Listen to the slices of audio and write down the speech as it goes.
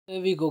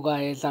Here we go,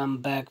 guys. I'm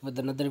back with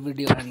another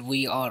video, and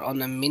we are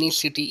on a mini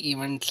city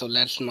event. So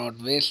let's not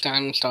waste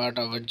time, start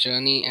our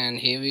journey. And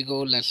here we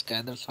go. Let's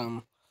gather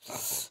some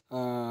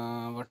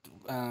what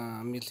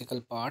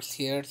musical parts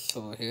here.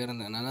 So here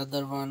and then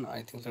another one.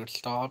 I think let's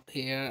stop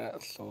here.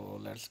 So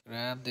let's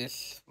grab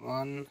this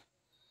one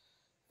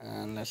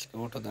and let's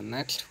go to the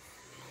next.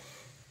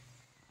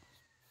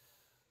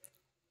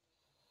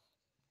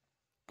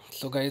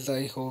 So guys,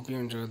 I hope you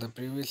enjoyed the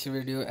previous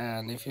video,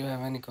 and if you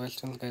have any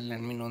questions, guys,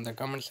 let me know in the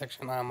comment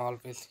section. I'm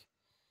always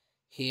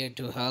here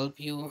to help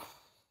you.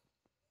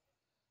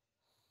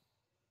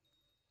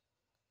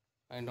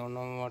 I don't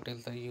know what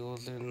is the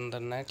use in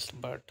the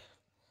next, but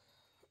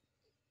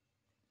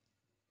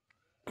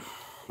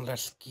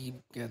let's keep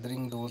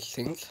gathering those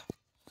things.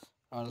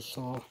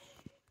 Also,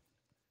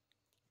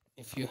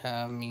 if you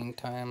have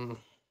meantime,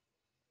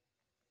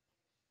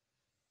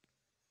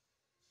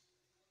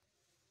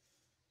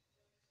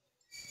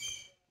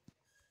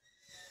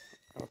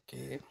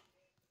 okay,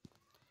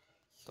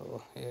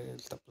 so here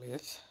is the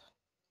place.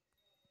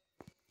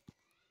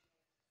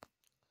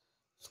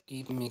 So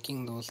keep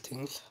making those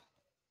things.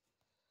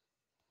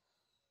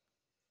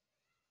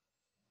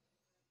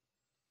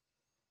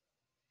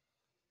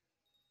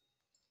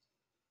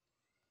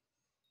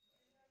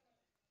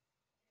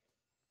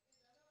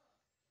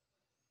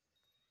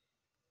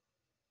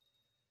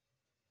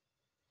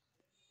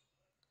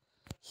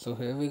 So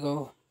here we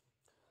go.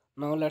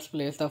 Now let's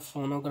place the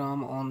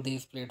phonogram on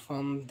these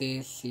platforms.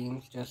 They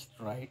seem just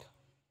right.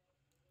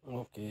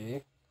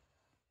 Okay,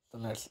 so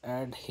let's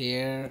add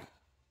here,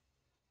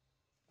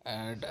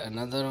 add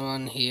another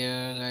one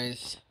here,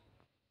 guys.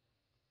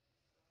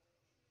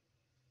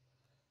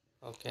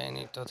 Okay, I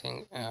need to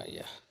think.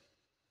 Yeah,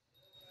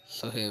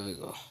 so here we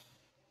go.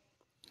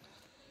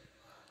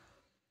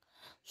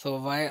 So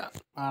why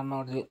are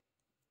not they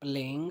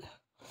playing?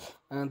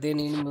 They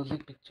need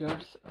music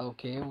pictures.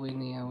 Okay, we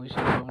should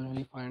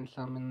probably find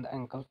some in the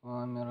ankle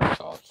mirror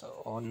shops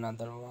or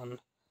another one.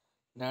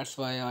 That's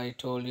why I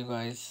told you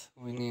guys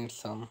we need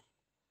some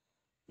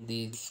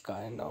these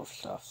kind of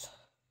stuff.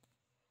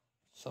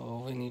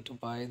 So we need to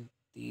buy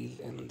these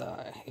in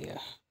the here.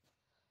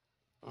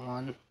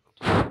 One,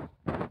 two.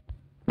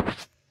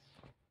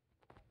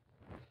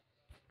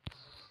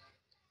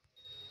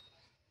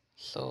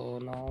 So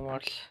now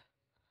let's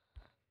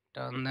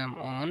turn them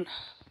on.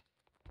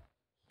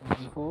 So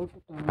before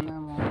to turn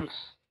them on,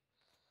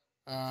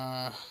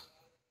 uh,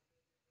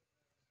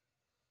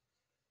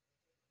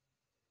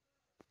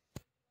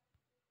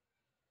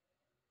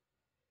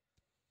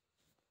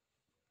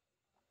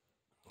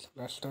 so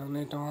let's turn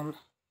it on,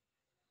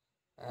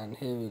 and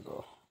here we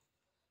go.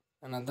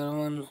 Another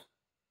one.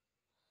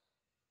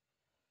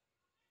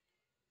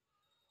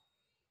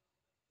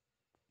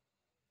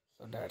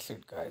 So that's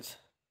it, guys.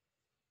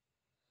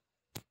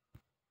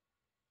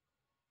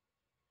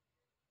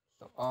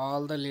 So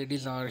all the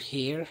ladies are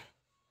here.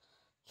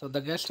 So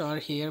the guests are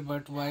here,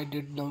 but why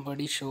did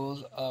nobody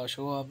show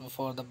up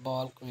for the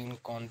ball queen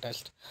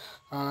contest?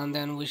 And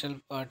then we shall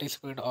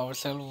participate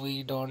ourselves.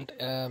 We don't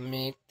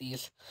make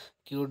these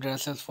cute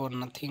dresses for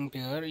nothing.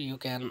 Pure, you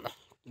can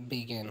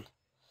begin.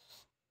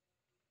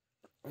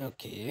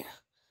 Okay.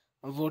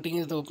 Voting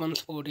is the open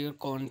sport your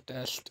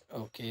contest.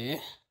 Okay.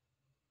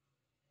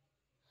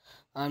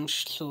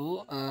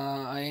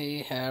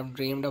 I have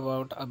dreamed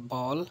about a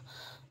ball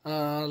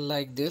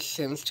like this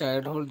since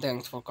childhood.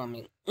 Thanks for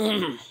coming.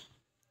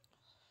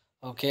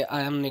 Okay,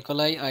 I am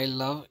Nikolai. I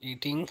love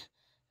eating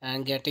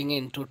and getting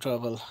into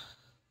trouble.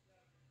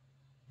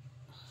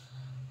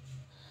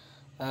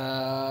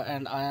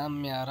 And I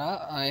am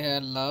Miara. I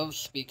love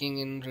speaking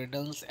in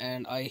riddles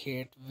and I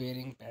hate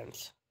wearing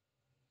pants.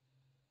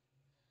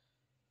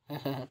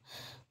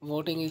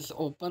 Voting is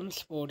open.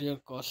 Support your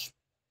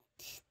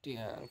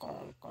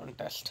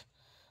contest.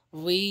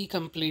 We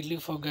completely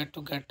forget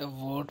to get a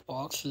vote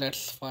box.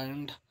 Let's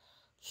find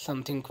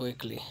something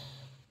quickly.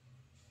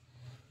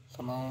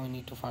 So now we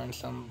need to find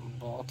some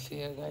box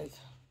here, guys.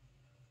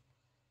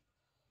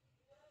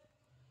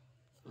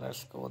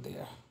 Let's go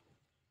there.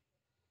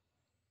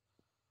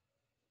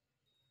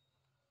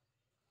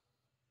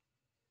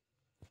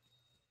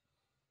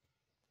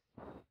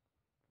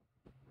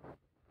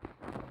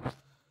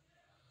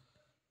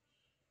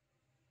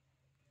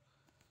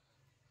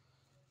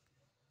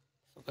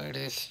 So it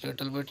is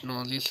little bit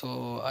noisy,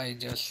 so I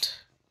just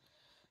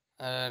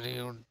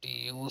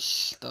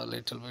reduce the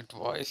little bit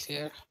voice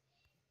here.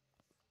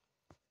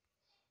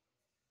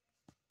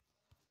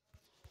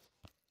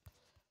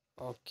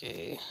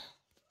 Okay,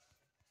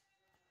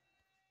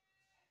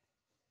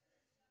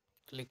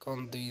 click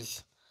on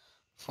these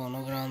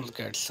phonograms,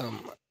 get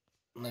some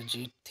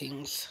legit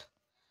things.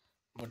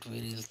 But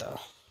where is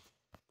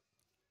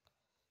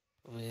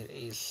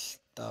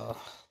the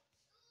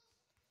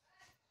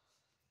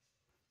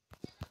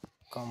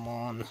come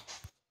on.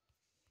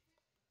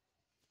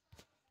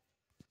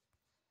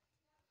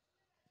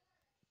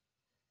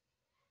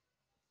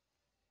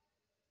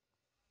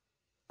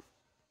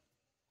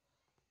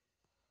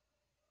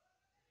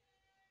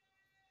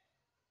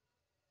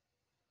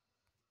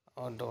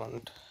 Oh,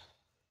 don't.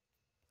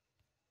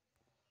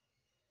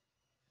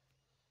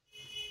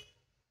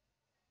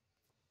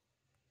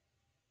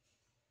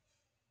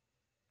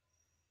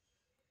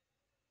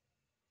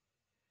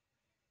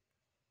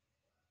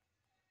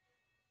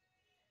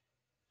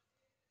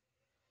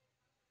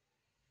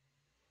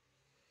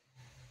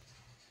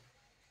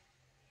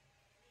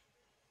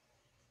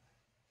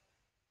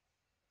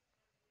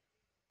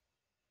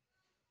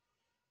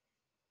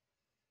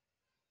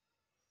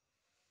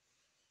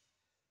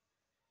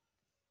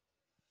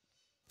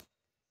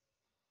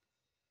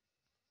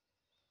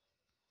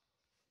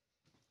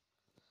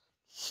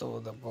 So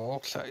the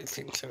box, I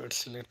think so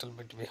it's a little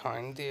bit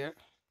behind there.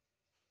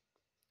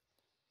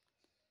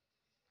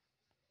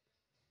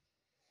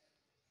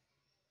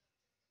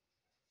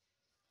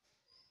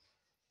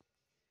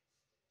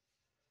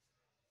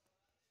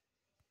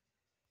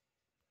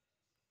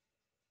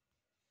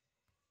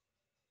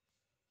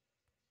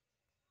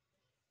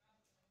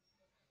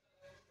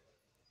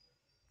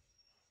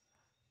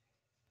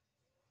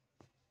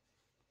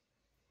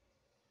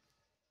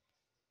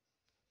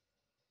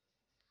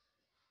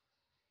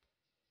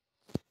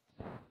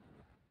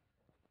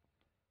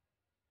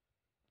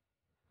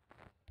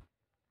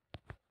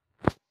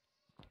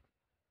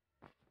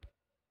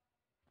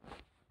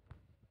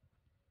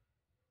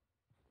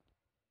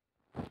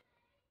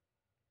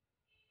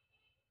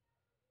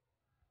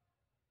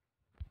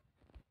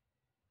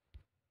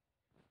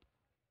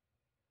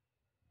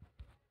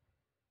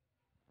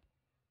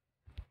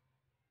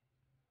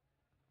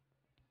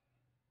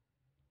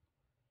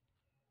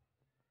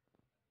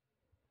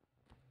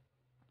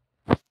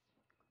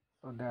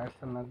 So that's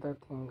another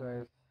thing,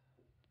 guys.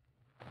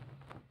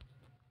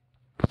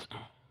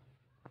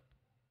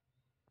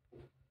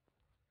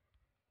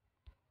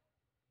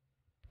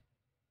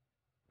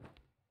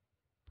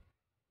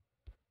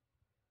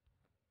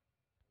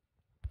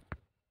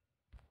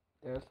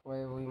 That's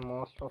why we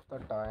most of the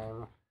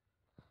time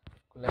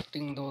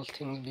collecting those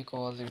things,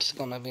 because it's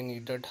gonna be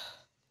needed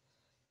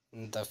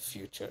in the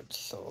future.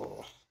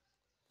 So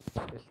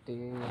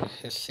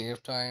it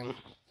save time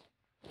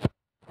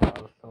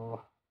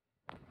also.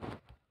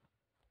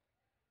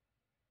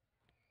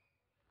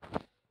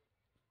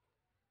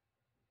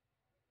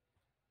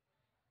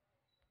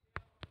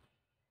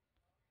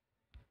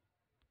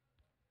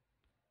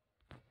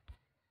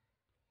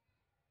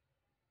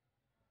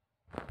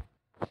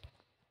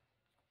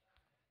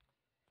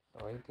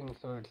 So I think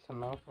so it's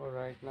enough for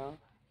right now.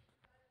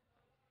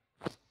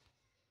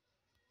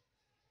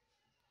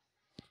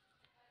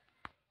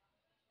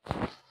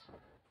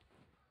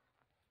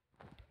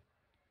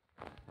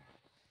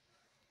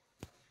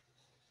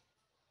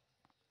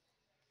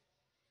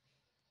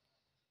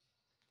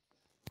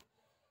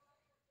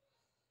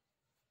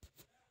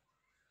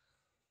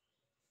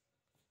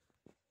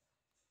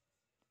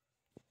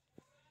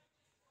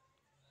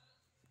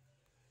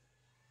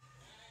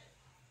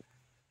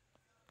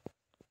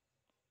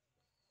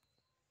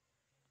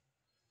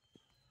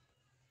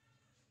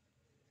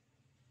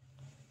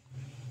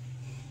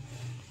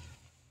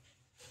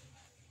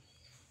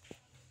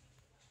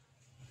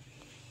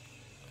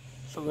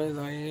 So guys,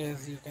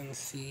 as you can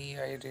see,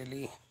 I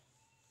really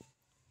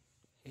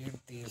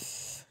hate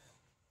this.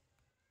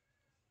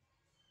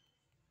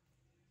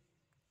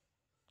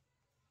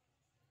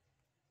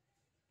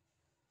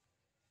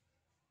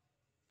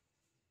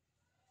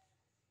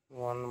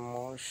 One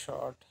more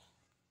shot,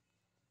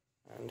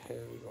 and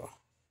here we go.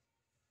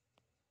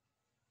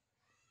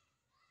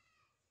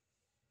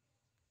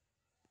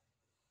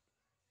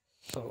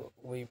 So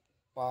we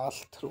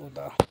pass through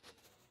the,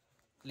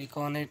 click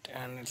on it,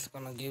 and it's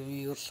gonna give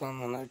you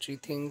some energy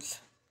things.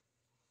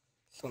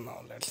 So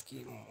now let's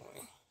keep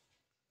moving.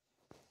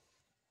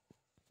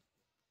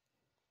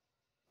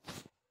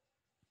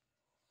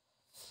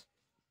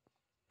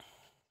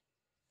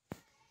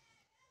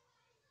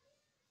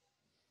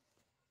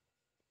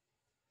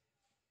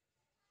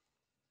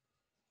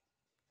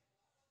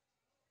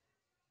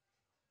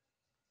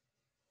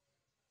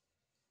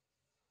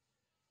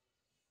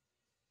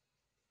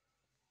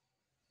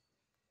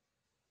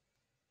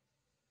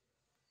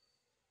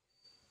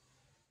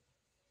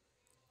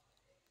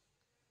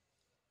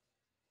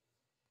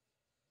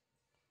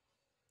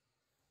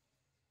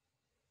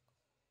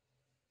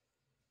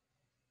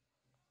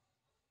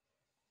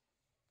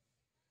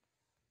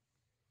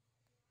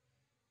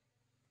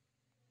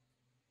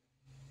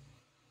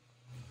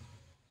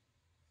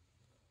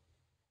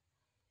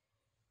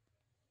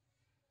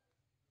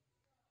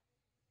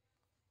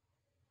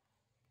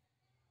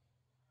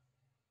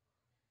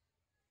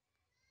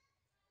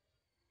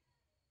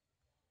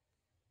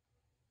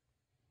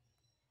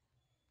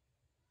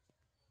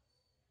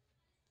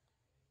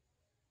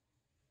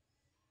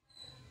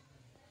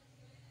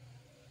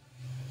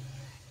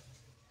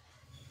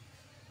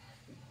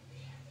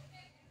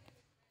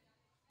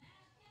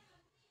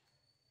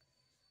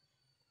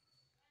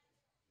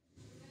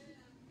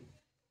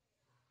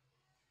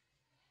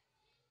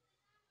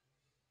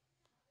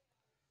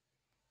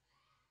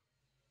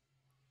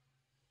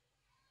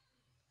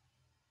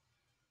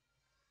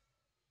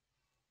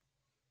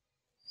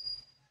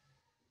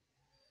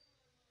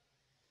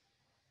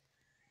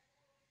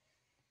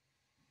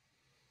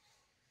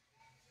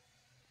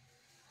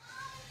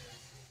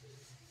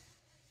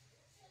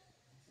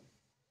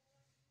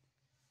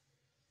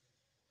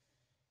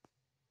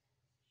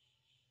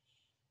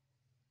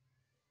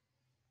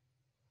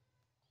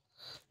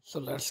 So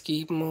let's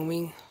keep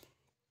moving.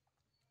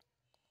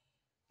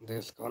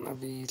 There's gonna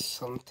be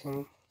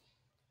something.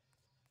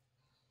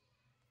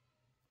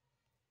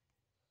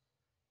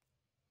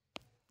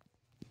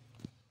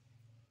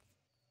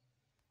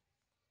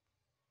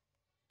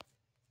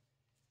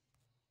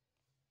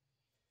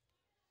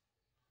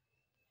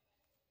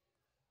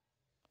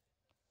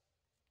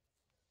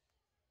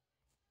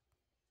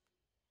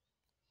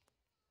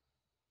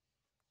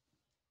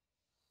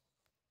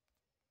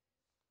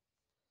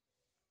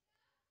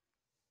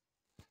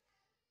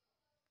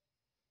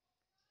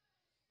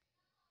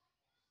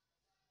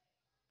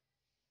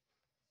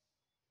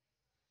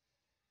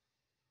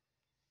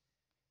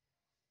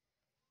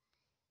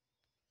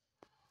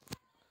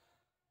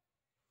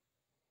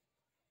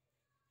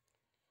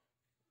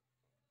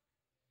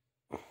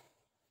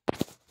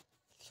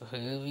 So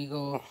here we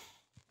go.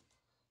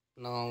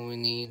 Now we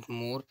need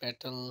more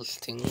petals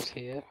things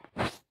here.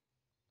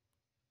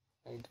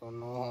 I don't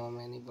know how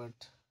many, but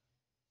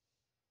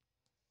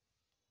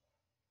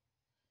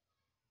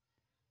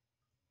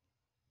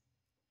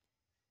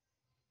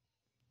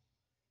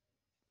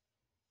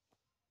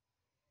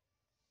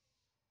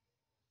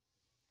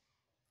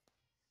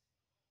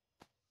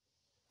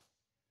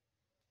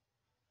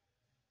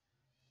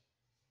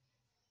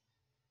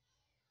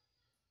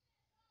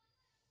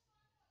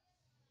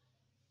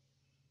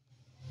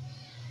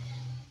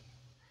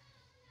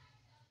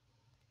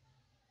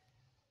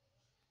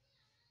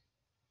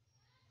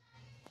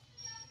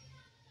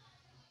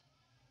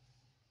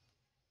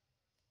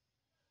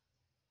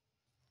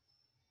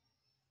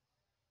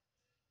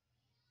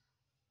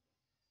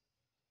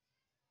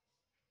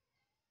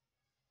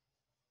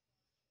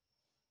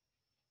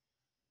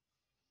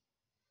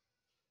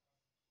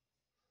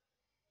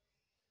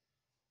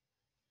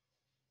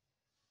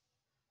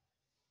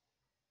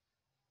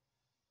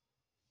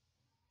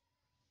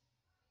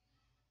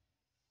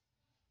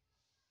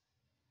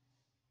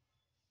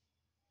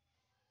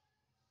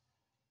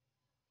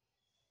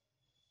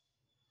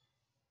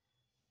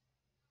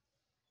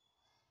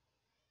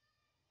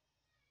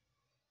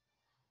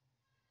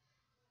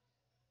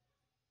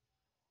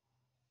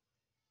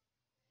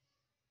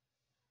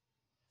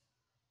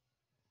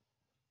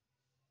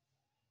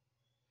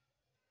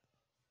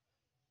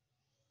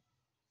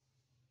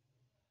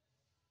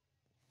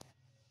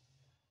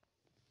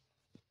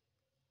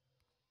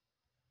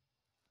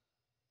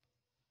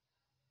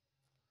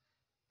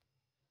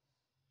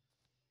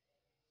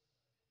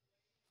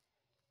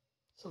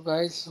so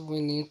guys,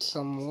 we need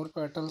some more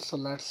petals. So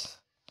let's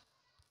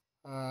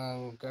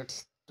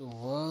get to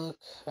work.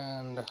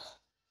 And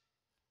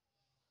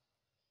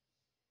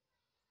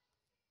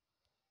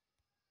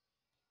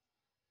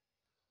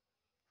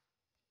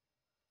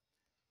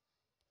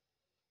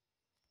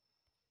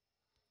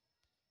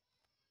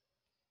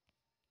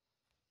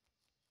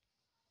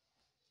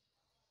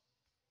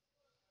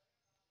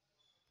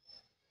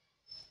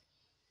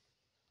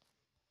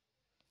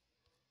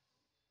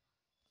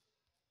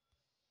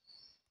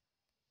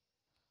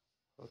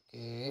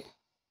okay.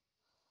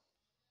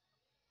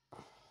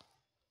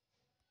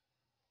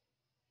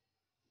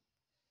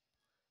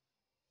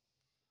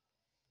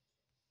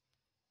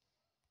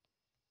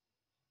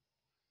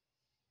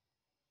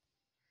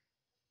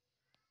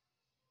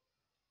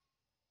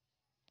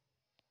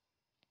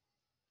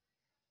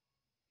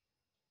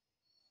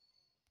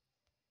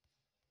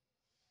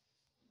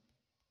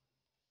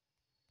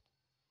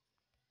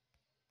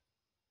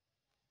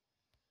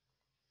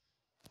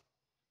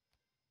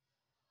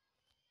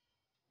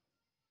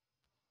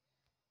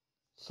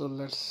 So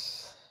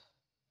let's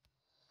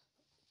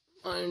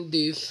find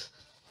these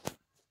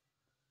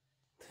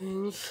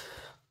things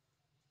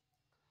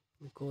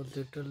because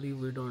literally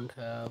we don't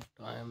have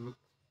time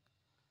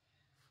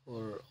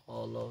for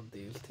all of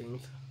these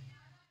things.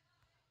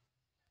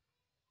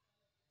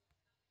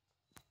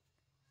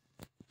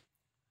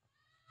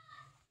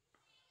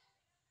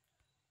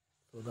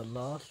 So the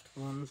last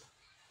one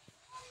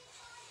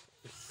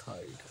is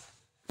hide.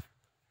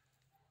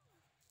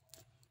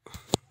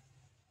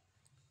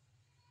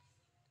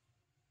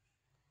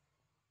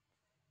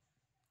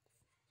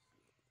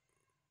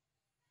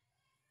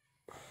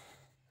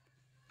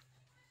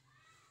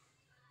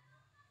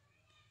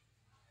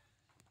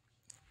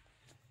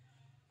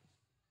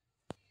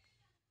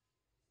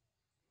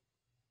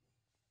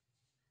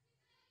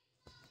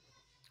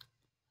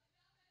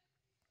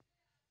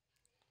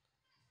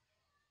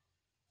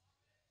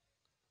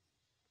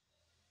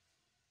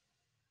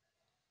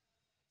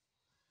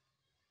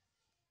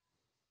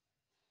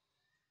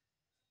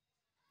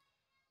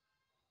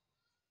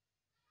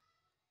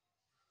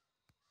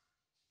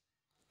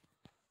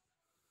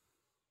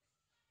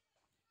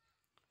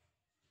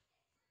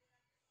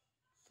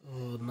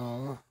 So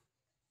now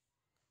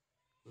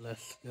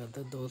let's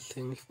gather those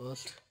things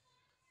first.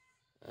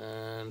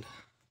 And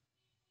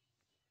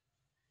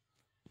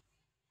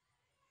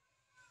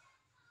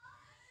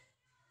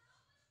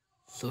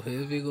so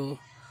here we go.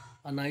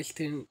 A nice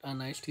tin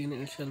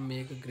it shall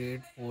make a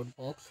great vote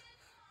box.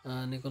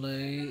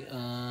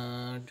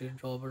 Nikolai, did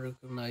Robert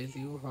recognize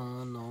you?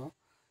 No.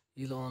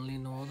 He only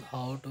knows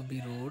how to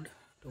be rude.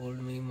 Told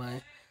me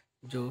my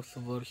jokes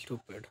were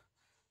stupid.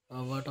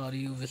 What are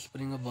you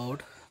whispering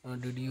about?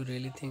 Did you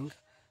really think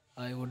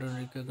I wouldn't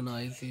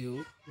recognize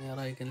you? Here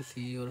I can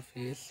see your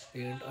face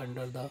paint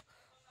under the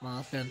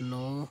mask, and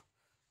no,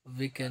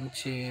 we can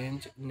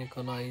change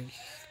Nikolai's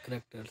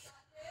characters.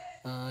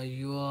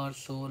 You are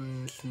so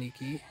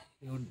sneaky.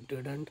 You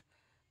didn't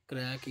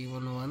crack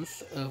even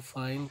once.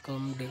 Fine,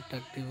 come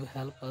detective,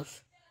 help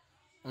us.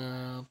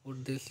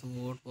 Put this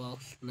vote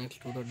box next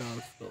to the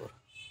dance floor.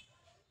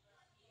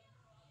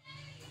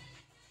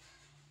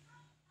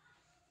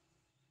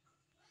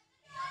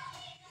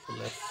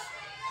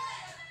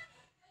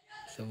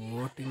 So so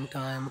voting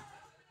time.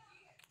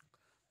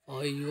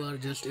 Oh, you are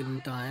just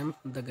in time.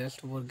 The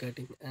guests were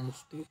getting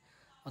antsy.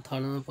 A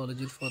thousand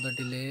apologies for the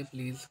delay.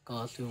 Please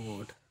cast your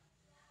vote.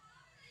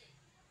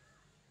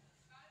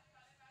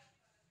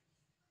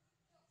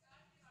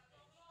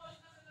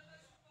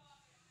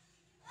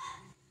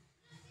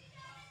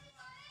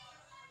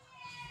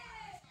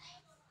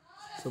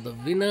 So the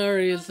winner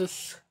is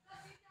this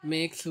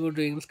makes your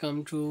dreams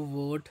come true.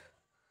 Vote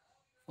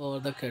for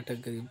the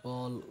category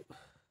ball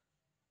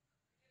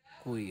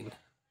queen.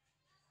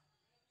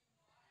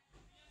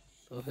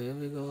 So here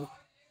we go.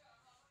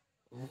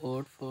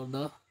 Vote for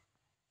the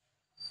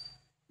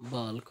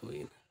ball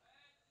queen.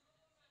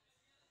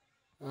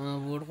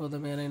 Vote for the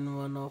man in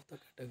one of the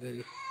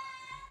category.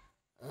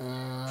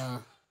 Uh,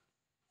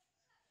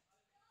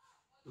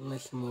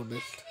 Miss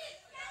Modest.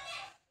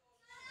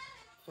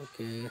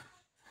 Okay.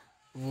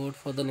 Vote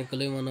for the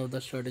Nikolai, one of the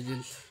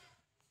strategies.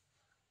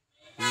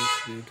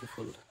 Miss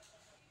Beautiful.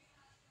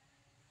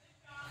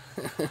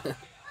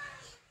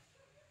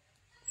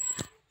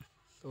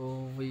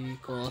 So we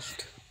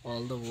cast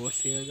all the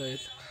votes here,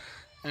 guys.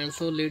 And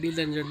so, ladies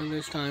and gentlemen,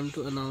 it's time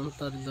to announce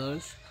the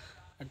results.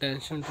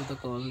 Attention to the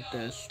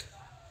contest.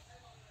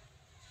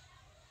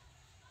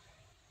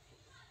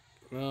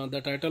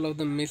 The title of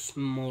the Miss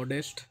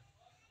Modest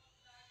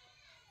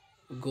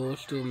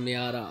goes to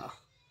Miara.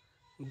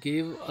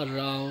 Give a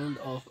round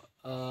of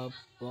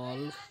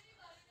applause,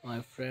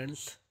 my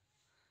friends.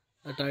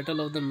 The title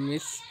of the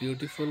Miss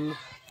Beautiful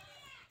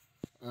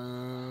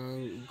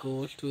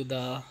goes to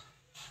the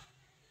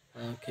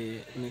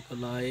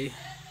Nikolai.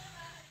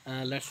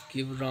 Let's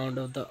give round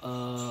of the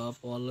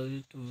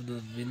apology to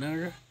the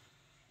winner,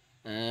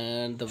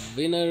 and the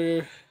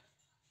winner.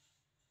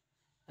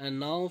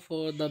 And now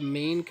for the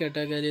main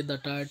category, the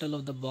title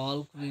of the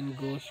ball queen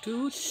goes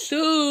to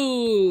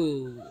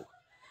Sue.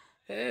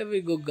 Here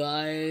we go,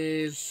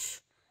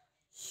 guys.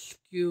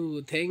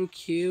 You,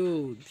 thank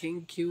you,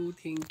 thank you,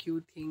 thank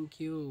you, thank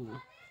you,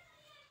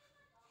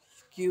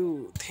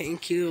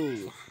 thank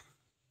you.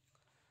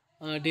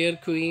 Dear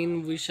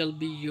queen, we shall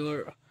be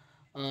your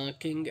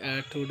king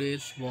at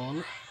today's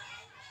ball.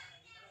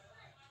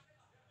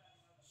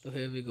 So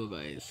here we go,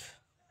 guys.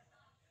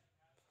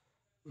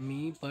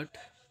 Me, but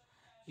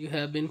you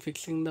have been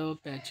fixing the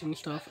patching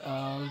stuff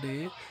all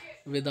day.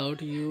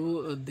 Without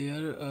you,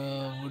 there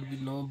would be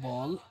no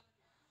ball.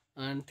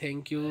 And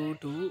thank you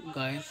to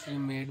guys, you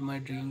made my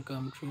dream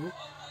come true.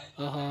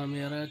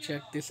 Mira,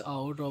 check this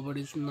out. Robert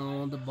is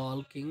now the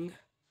ball king.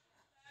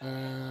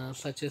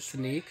 Such a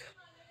snake.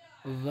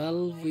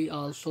 Well, we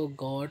also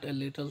got a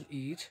little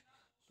each.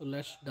 So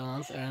let's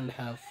dance and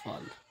have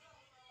fun.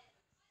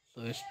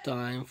 So it's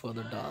time for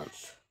the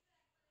dance.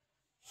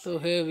 So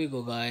here we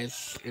go,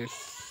 guys.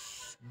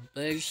 It's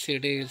big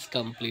city is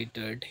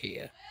completed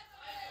here.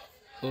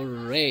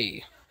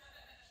 Hooray!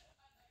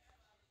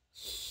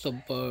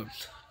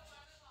 Suburbs.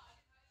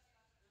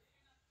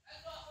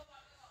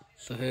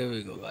 So here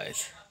we go,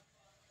 guys.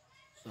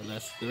 So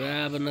let's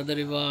grab another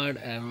reward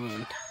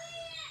and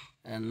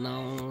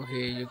now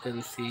here you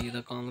can see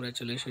the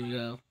congratulations, you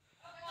have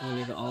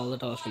only all the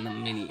tasks in the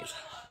minis.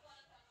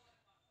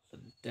 So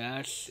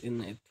that's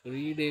in a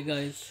 3 day,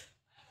 guys.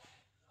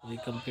 We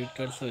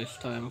completed, so it's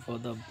time for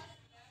the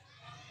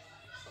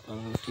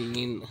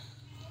routine.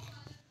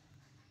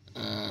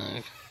 Uh,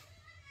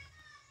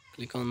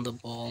 Click on the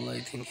ball,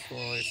 I think so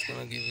it's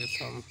gonna give you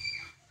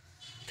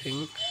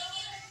something.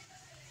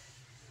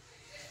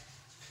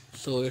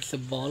 So it's a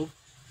ball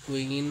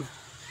queen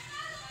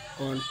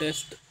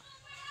contest.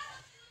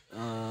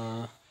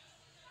 uh,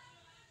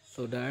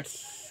 so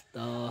that's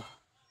the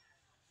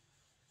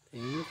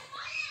thing.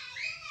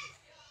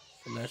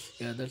 So let's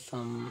gather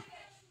some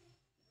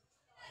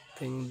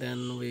thing,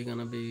 then we're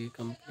gonna be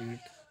complete.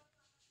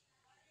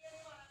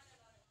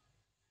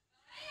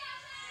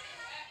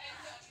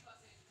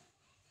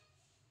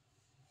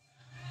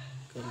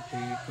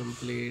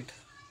 Complete,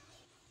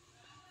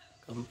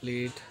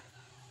 complete,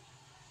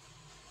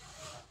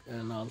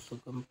 and also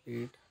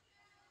complete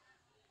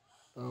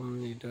some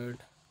needed.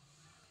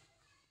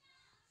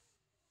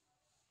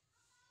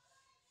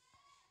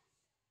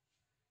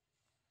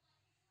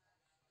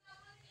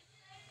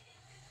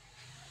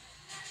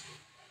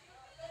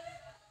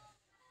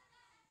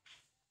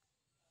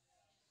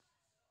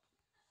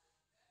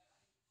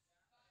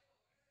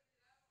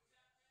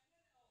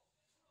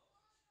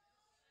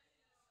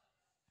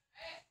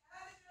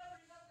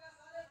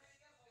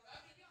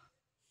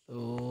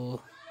 So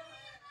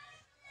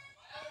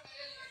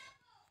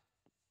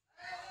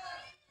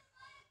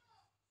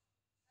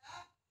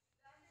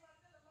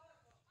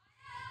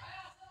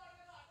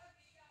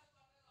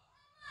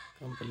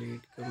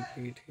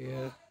complete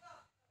here,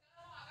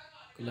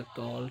 collect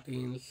all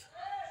teams.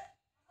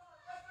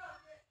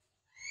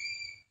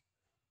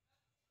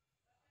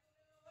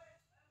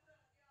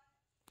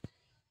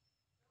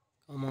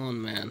 Come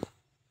on, man.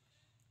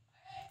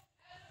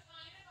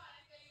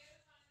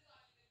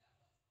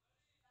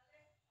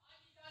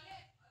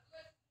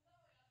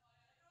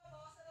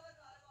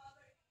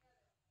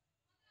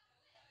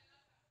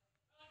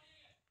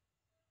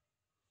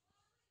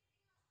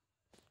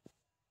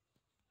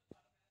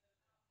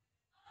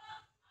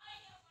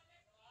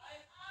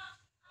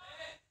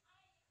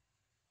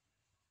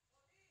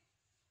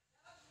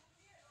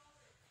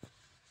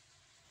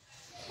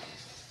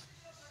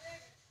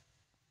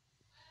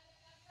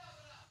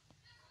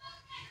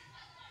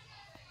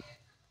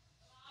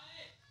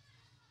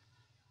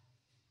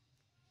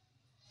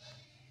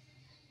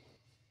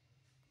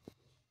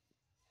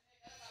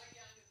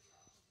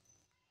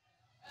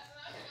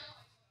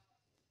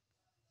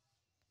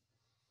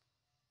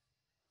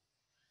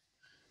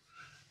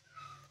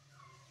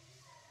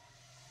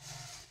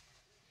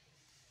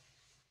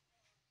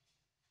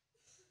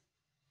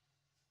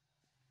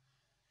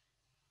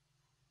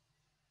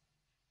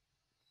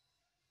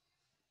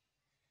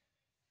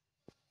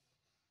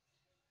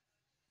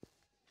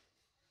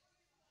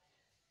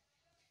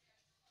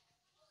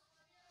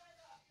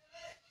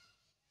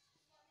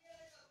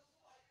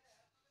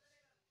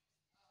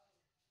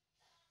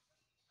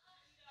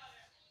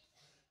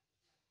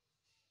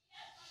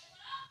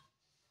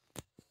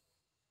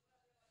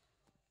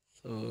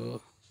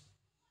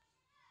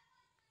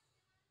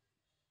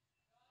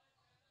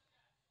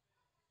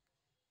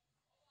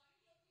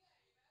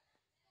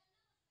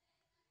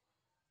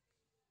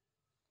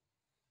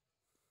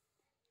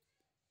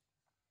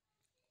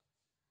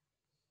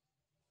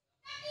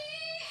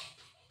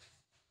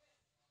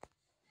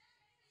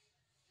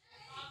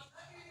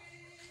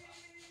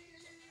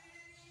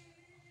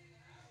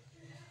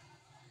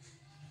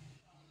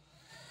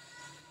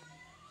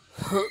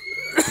 So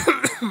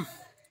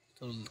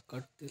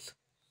cut this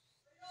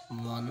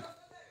one.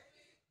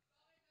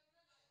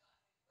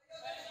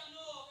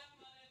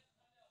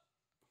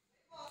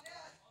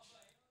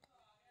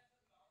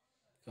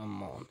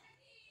 Come on.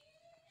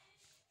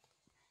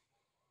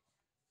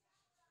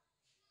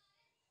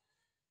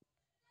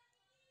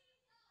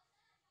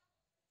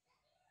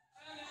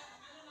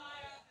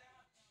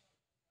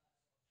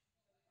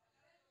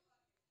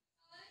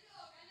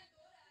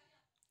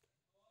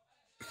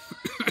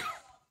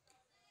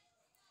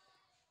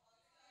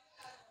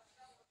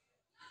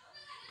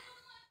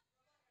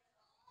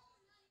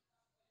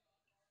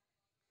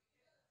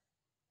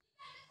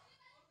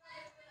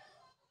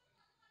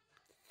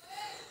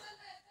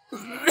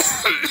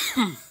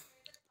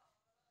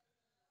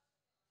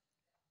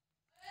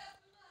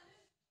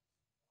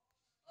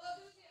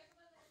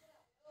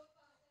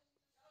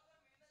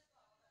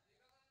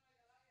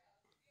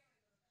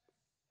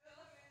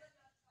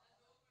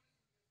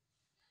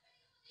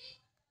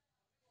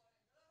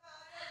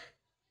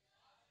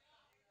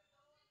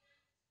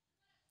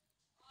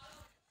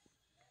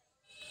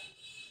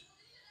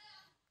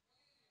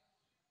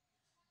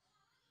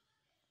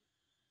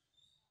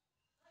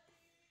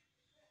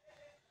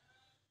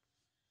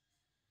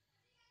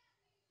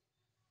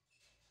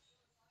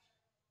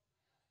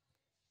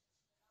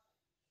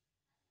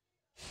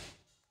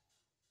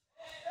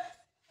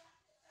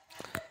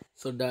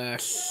 So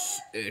that's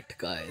it,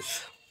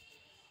 guys.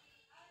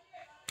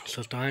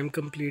 So time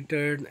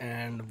completed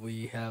and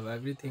we have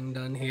everything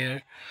done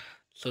here.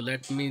 So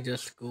let me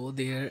just go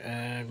there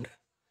and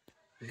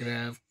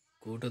grab,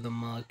 go to the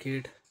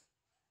market,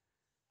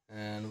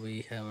 and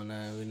we have an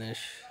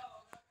Avinash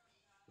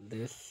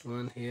this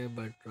one here,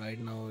 but right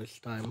now it's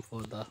time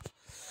for the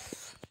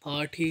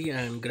party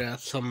and grab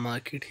some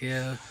market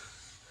here.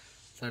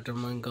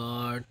 Settlement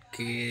guard,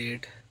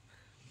 gate,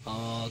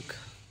 hog,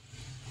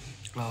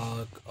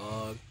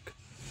 hog,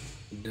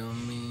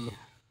 dummy,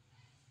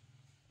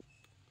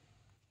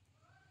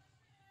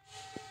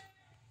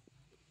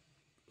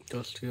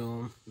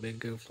 costume, big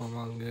gifts,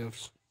 small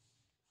gifts,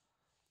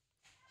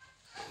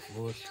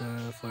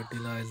 booster,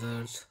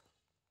 fertilizers,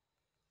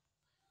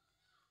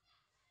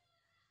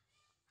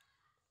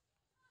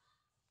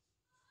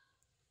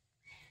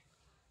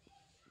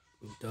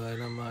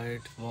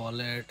 dynamite,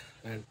 wallet,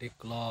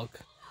 anti-clock,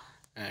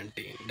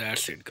 anti.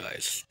 That's it,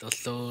 guys.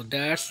 So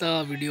that's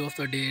the video of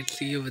the day.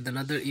 See you with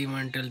another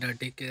event. Till that,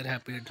 take care.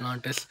 Happy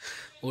Atlantis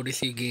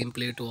Odyssey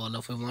gameplay to all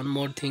of you. One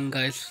more thing,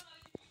 guys.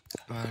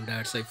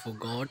 That's I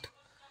forgot.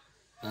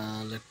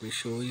 Let me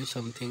show you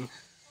something.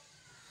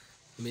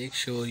 Make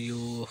sure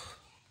you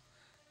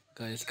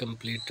guys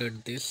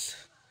completed this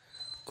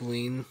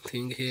queen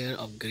thing here.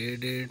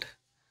 Upgraded,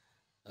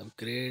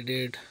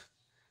 upgraded,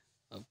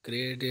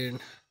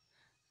 upgraded,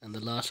 and the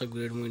last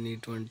upgrade we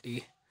need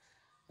 20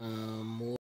 more.